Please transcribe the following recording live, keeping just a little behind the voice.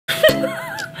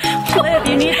Liv,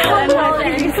 you need to learn how to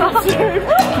be concerned.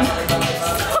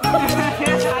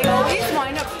 I always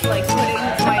wind up like putting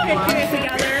my arms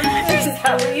together. Is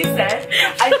that what you said?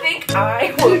 I think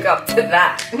I woke up to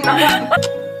that.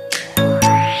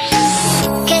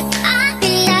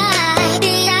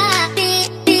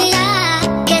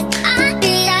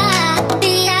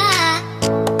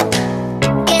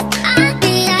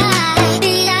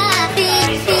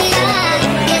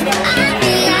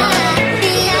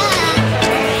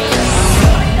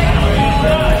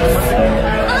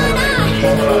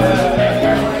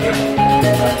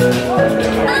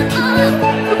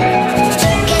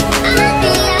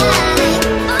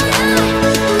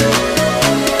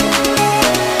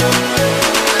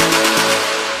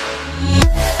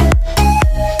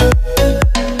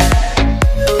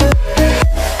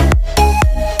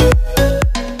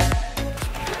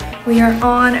 We are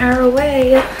on our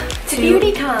way To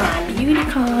Beautycon.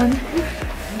 Beautycon.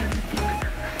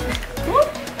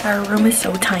 Our room is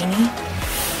so tiny.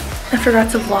 I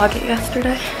forgot to vlog it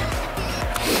yesterday.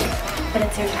 But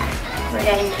it's our time. We're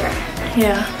getting through.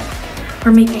 Yeah,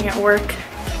 we're making it work.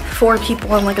 4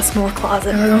 people in like a small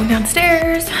closet. We're going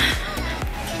downstairs.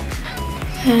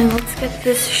 And let's get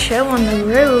this show on the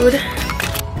road.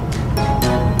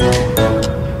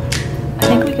 I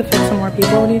think we could fit some more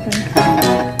people. What do you think?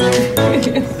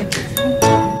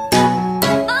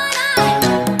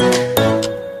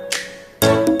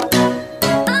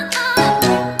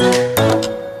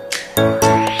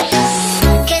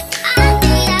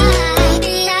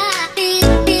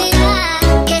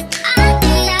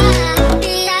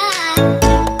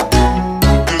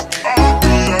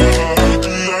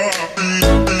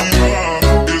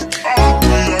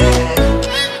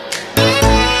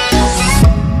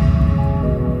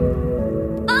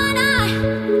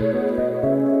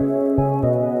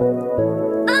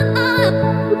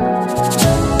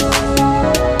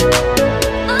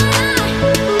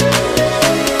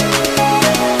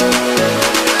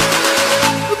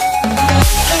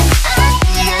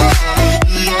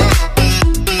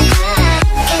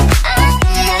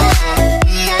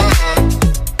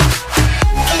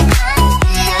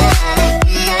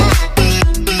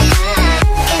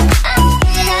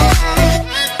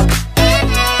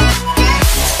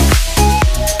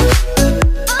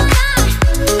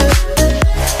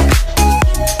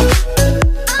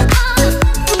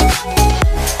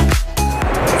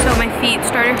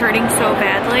 Hurting so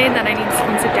badly that I need to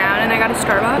come sit down, and I got a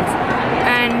Starbucks,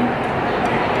 and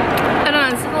I don't know,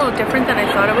 this is a little different than I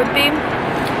thought it would be.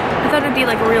 I thought it'd be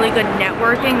like really good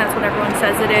networking, that's what everyone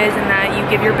says it is, and that you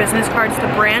give your business cards to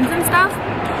brands and stuff,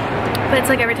 but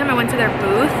it's like every time I went to their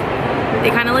booth,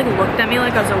 they kind of like looked at me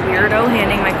like I was a weirdo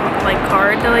handing my like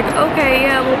card. They're like, okay,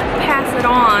 yeah, we'll pass it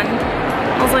on.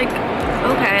 I was like,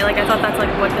 okay, like I thought that's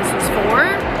like what this was for.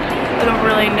 I don't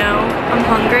really know. I'm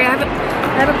hungry. I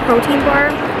have a protein bar,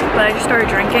 but I just started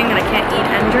drinking and I can't eat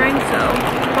and drink, so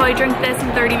I'll probably drink this in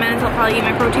 30 minutes. I'll probably eat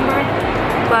my protein bar.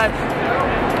 But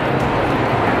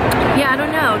yeah, I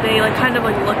don't know. They like kind of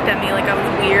like looked at me like I was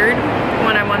weird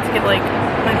when I wanted to get like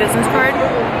my business card.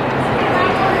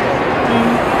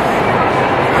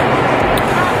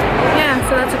 Yeah,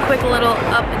 so that's a quick little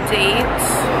update.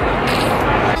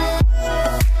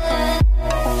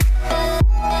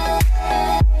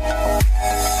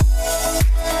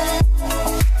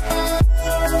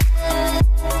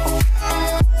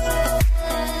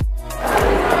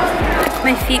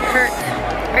 My feet hurt.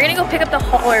 We're gonna go pick up the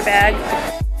hauler bag.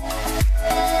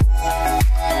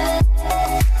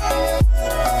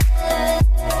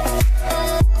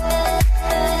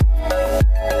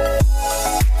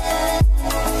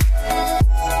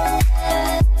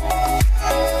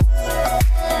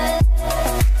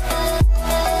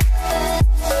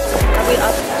 Are we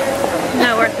up?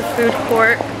 No, we're at the food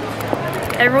court.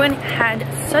 Everyone had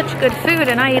such good food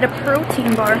and I ate a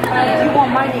protein bar. You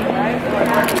want my name, right?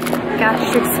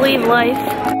 Gastric sleeve life.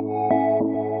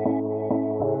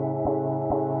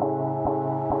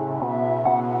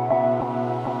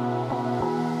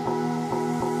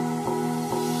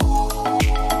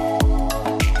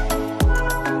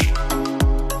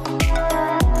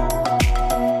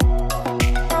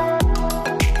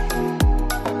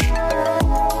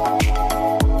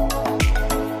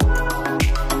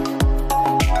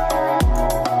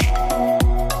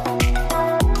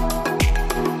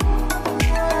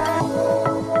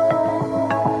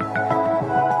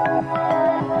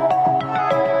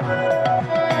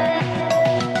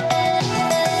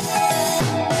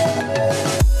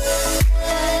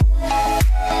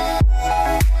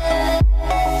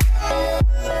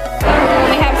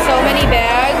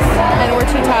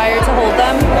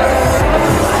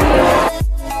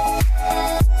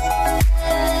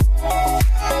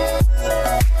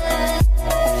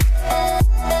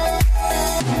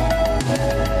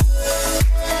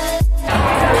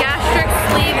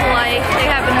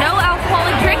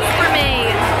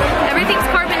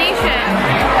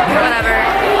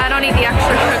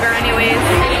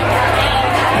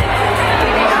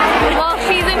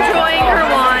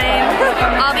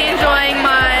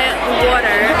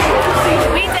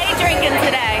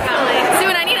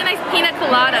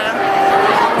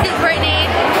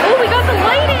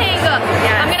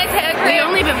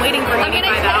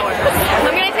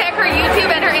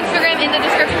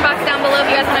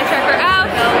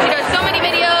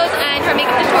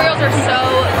 are so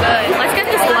good. Let's get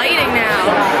this lighting now.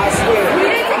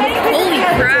 Holy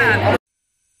crap.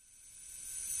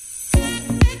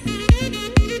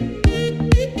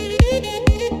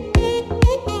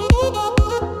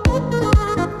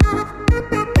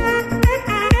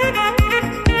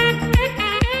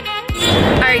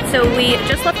 Alright, so we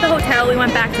just left the hotel. We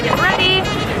went back to get ready.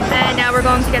 And now we're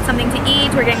going to get something to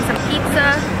eat. We're getting some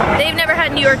pizza. They've never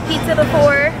had New York pizza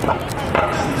before.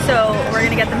 So we're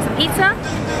gonna get them some pizza.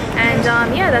 And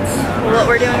yeah, that's what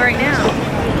we're doing right now.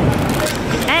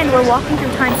 And we're walking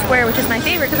through Times Square, which is my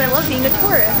favorite because I love being a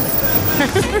tourist.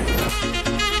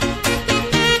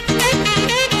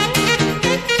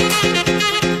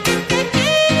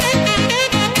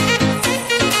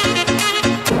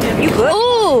 You good?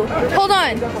 Ooh, hold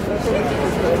on.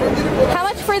 How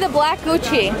much for the black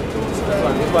Gucci?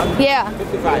 Yeah.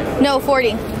 55. No,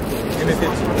 40.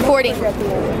 40.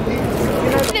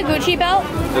 The Gucci belt?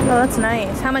 Oh, that's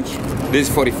nice. How much? This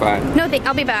is 45. No,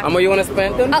 I'll be back. How much you want to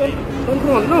spend? Don't no.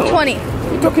 20.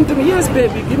 You're talking to me? Yes,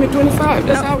 baby. Give me 25.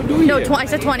 That's how we do it. No, I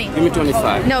said 20. Give me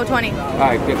 25. No, 20. All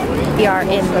right, good. We are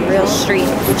in the real street.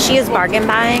 She is bargain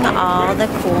buying all the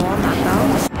cool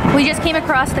knockoffs. We just came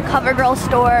across the CoverGirl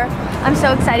store. I'm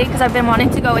so excited because I've been wanting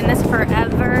to go in this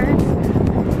forever.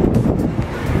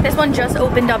 This one just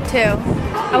opened up too.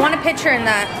 I want a picture in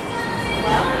that.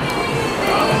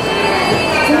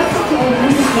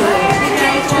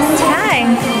 Hi.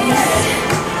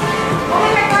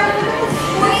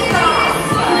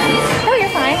 Oh, you're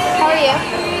fine. How are you?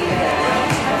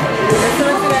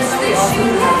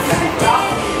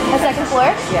 A second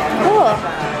floor? Yeah. Cool.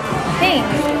 Thanks.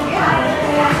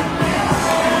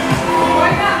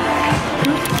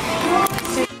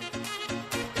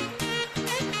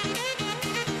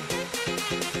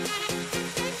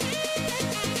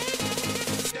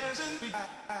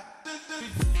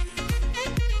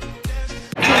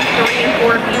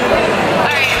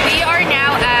 Alright, we are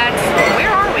now at,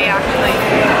 where are we actually?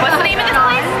 What's the name of this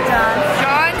place?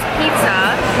 John's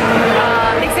Pizza.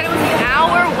 They said it was an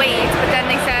hour wait, but then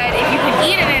they said if you can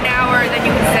eat in an hour, then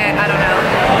you can sit. I don't know.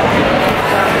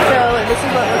 So this is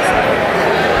what it looks like.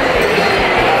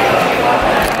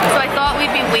 So I thought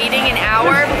we'd be waiting an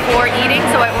hour before eating,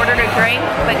 so I ordered a drink,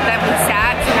 but then we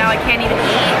sat, so now I can't even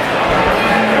eat.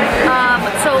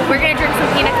 So we're gonna drink some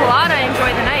pina colada and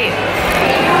enjoy the night.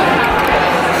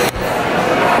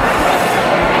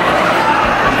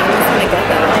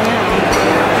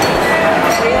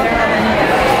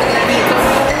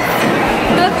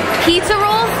 Pizza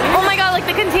rolls? Oh my god, like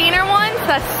the container ones?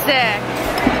 That's sick.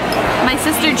 My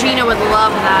sister Gina would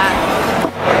love that.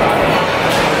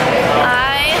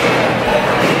 I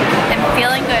am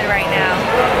feeling good right now.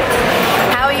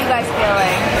 How are you guys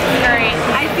feeling? Great.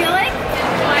 I feel like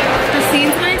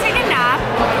Christine's gonna take a nap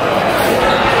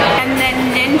and then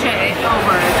ninja it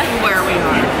over to where we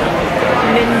are.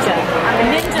 Ninja.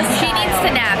 She needs to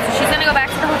nap, so she's gonna go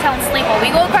back to the hotel and sleep while we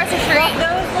go across the street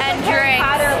and drink.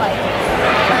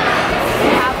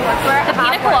 The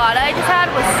pina colada I just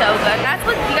had was so good. That's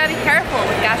what you gotta be careful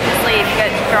with gastric sleeve. You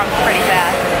get drunk pretty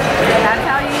fast. That's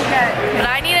how you get.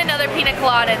 But I need another pina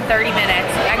colada in 30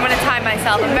 minutes. I'm gonna time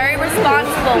myself. I'm very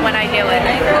responsible when I do it.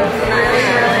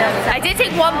 I did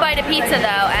take one bite of pizza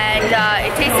though, and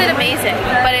it tasted amazing.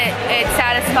 But it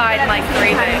satisfied my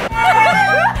craving.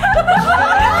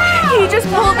 He just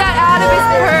pulled that out of his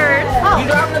purse. You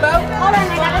driving the boat? Hold on,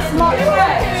 I got a small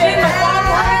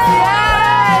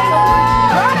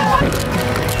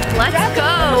Let's go.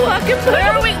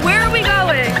 Where are we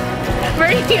going?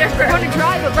 Right here. We're going to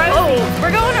drive a Rosie's. Oh,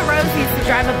 we're going to Rosie's to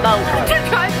drive a boat.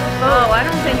 Oh, I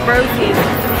don't think Rosie's.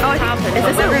 Oh, is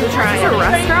this a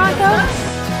restaurant though?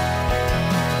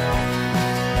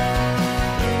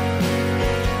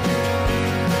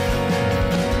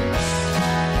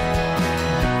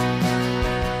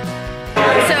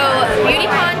 So,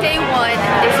 Beautycon day 1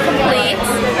 is complete.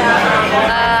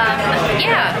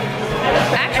 Yeah.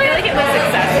 Actually, I feel like it was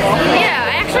successful. Yeah,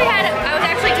 I was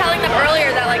actually telling them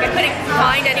earlier that like I couldn't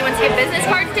find anyone to give business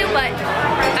cards to, but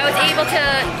I was able to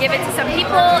give it to some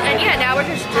people, and yeah, now we're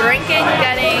just drinking,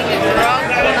 getting drunk,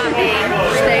 well not me,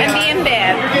 and being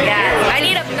bad. Yeah. I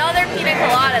need another pina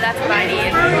colada, that's what I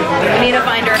need. We need to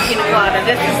find our pina colada.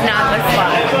 This is not the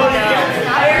spot. No.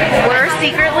 We're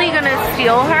secretly gonna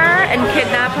steal her and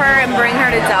kidnap her and bring her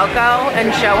to Delco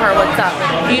and show her what's up.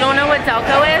 You don't know what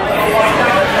Delco is?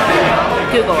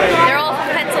 Google it. They're all from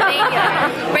Pennsylvania.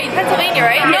 Right, Pennsylvania,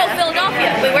 right? Yeah. No,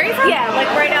 Philadelphia. Wait, where are you from? Yeah, like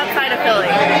right outside of Philly.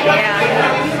 Yeah.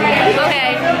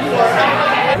 Okay.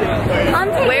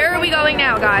 Where are we going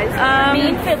now, guys? Me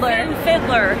and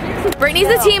Fiddler. Brittany's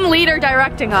the team leader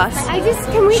directing us.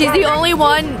 She's the only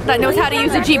one that knows how to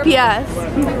use a GPS.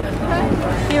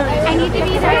 I need to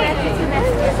be there.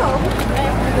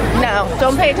 No,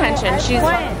 don't pay attention. She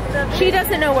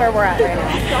doesn't know where we're at right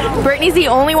now. Brittany's the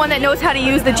only one that knows how to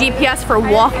use the GPS for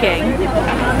walking.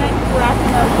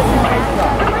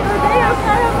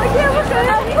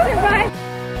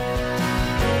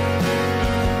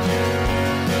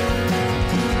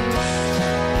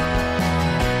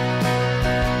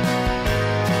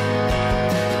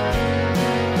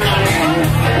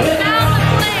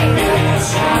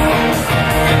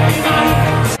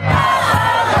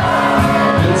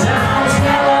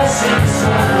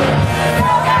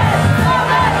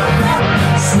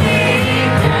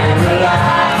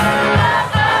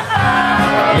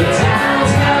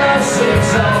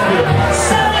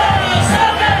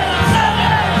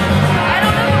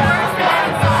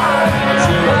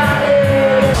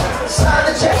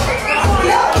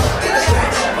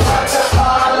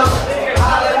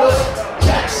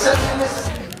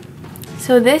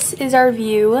 So this is our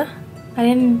view. I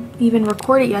didn't even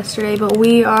record it yesterday, but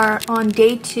we are on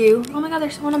day 2. Oh my god,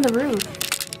 there's someone on the roof.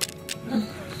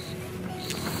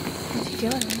 What's he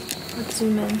doing? Let's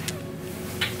zoom in.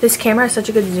 This camera has such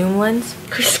a good zoom lens.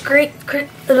 Christine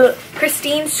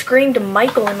screamed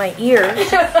Michael in my ear. She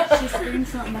screamed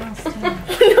something else too.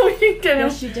 No, she didn't.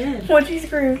 Yes, she did. What'd she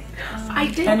scream? I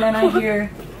did. And then I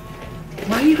hear,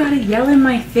 why you gotta yell in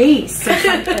my face or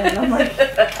something? I'm like...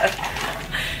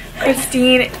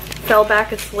 Christine fell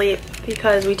back asleep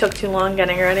because we took too long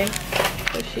getting ready.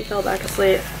 So she fell back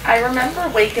asleep. I remember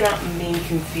waking up and being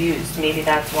confused. Maybe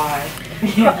that's why.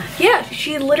 Yeah, yeah,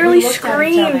 she literally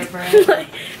screamed. Like,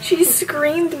 she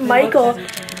screamed Michael.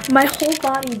 My whole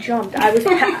body jumped. I was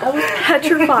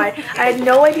petrified. I had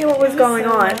no idea what was going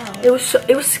on. It was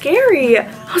scary. I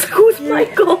was like, who's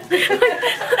Michael?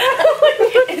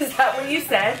 Is that what you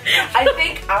said? I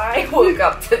think I woke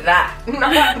up to that.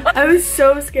 I was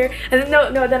so scared. And then,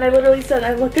 no, then I literally said,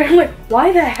 I looked at her, I'm like,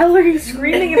 why the hell are you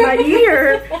screaming in my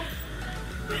ear?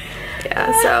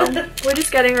 Yeah, so we're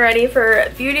just getting ready for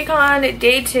Beautycon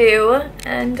day 2.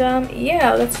 And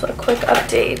yeah, that's a quick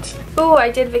update. Oh, I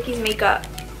did Vicky's makeup.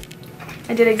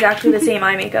 I did exactly the same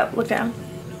eye makeup. Look down.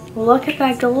 Look at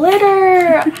that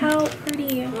glitter. How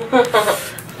pretty.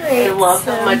 I love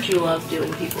how much you love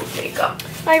doing people's makeup.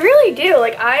 I really do.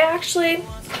 Like, I actually,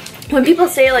 when people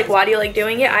say, like, why do you like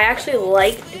doing it? I actually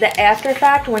like the after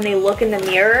fact when they look in the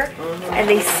mirror and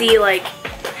they see, like,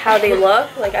 how they look.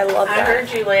 Like, I love that. I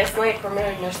heard you last night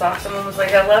promoting yourself. Someone was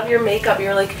like, I love your makeup. You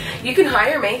were like, you can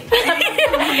hire me.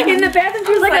 In the bathroom,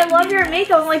 she was like, I love your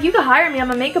makeup. I'm like, you can hire me. I'm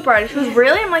a makeup artist. She was,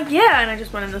 really? I'm like, yeah. And I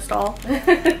just went in the stall.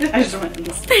 I just went in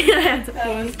the stall.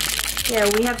 Yeah,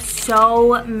 we have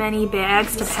so many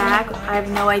bags to pack. I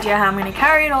have no idea how I'm going to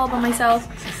carry it all by myself.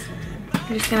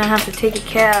 I'm just going to have to take a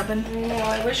cab and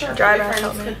I wish our driver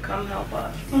could come help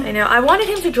us. I know. I wanted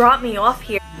him to drop me off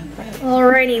here.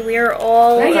 Alrighty, we are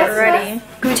all ready.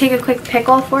 Can we take a quick pic,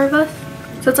 all 4 of us?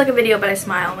 So it's like a video, but I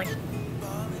smile. Like,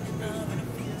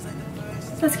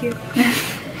 that's cute.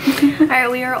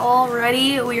 Alright, we are all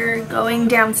ready. We are going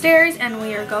downstairs and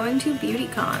we are going to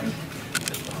Beautycon.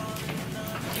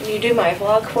 Can you do my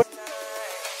vlog for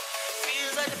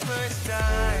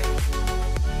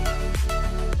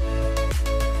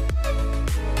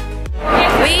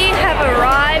We have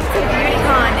arrived to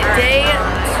Beautycon day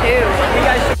 2.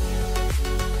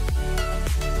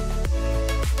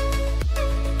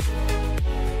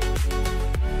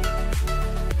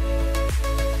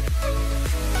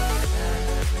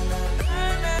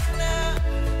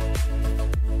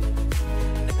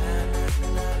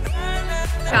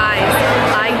 Guys,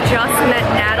 I just met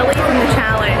Natalie from the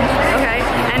challenge, okay?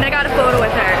 And I got a photo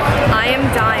with her. I am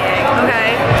dying,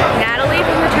 okay? Natalie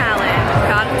from the challenge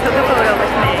took a photo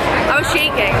with me. I was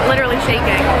shaking, literally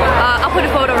shaking. I'll put a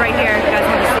photo right here if you guys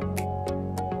want to see.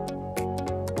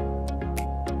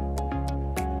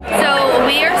 So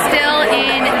we are still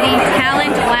in the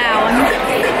talent lounge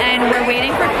and we're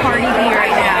waiting for Cardi B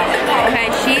right now. Okay,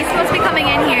 she's supposed to be coming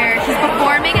in here. She's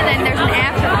performing and then there's an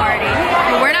after party.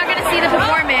 But we're not gonna see the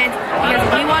performance because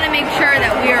we want to make sure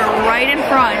that we are right in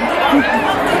front.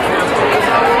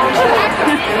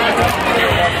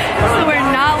 So we're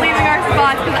not leaving our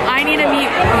spots because I need to meet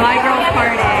my girl's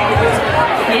party.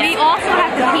 We also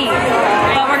have to pee,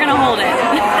 but we're gonna hold it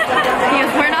because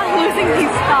we're not losing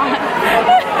these spots.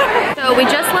 So we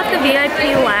just left the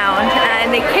VIP lounge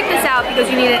and they kicked us out because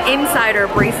you need an insider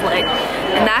bracelet.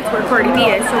 And that's where Cardi B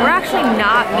is. So we're actually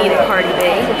not meeting Cardi B.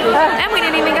 And we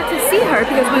didn't even get to see her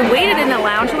because we waited in the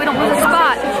lounge so we don't lose a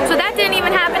spot. So that didn't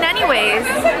even happen anyways.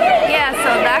 Yeah, so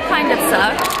that kind of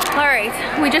sucked. Alright,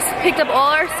 we just picked up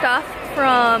all our stuff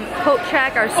from Coat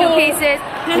Check, our suitcases.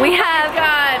 We have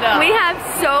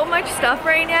so much stuff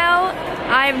right now.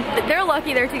 they're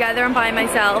lucky they're together. I'm by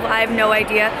myself. I have no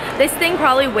idea. This thing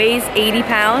probably weighs 80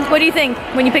 pounds. What do you think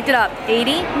when you picked it up?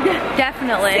 80?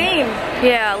 Definitely. Same.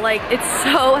 Yeah, like it's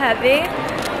so heavy.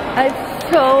 I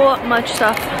have so much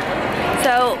stuff.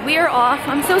 So we are off.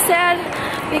 I'm so sad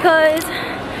because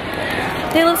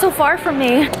they live so far from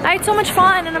me. I had so much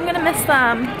fun and I'm gonna miss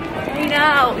them. I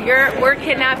know. We're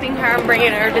kidnapping her and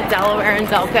bringing her to Delaware and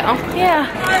Zelko. Yeah.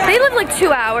 They live like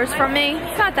 2 hours from me.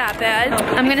 It's not that bad.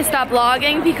 I'm gonna stop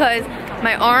vlogging because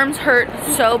my arms hurt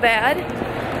so bad.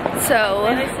 So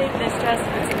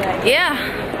yeah.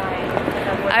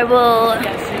 I will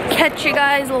catch you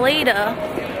guys later.